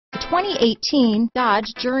2018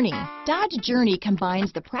 Dodge Journey. Dodge Journey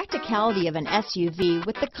combines the practicality of an SUV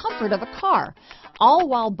with the comfort of a car, all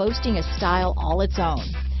while boasting a style all its own.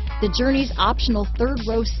 The Journey's optional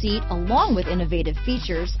third-row seat, along with innovative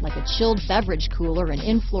features like a chilled beverage cooler and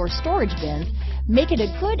in-floor storage bins, make it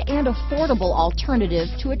a good and affordable alternative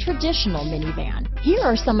to a traditional minivan. Here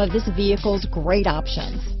are some of this vehicle's great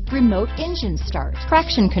options: remote engine start,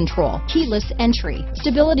 traction control, keyless entry,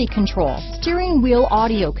 stability control, steering wheel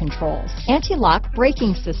audio controls, anti-lock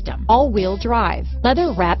braking system, all-wheel drive,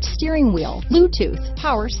 leather-wrapped steering wheel, Bluetooth,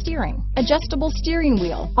 power steering, adjustable steering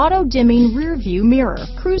wheel, auto-dimming rear view mirror,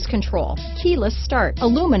 cruise control, keyless start,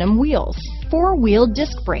 aluminum wheels, four-wheel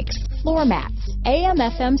disc brakes, floor mats,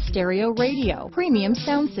 AM/FM stereo radio, premium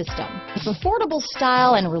sound system. If affordable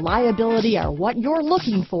style and reliability are what you're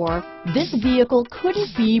looking for, this vehicle couldn't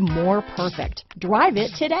be more perfect. Drive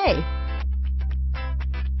it today.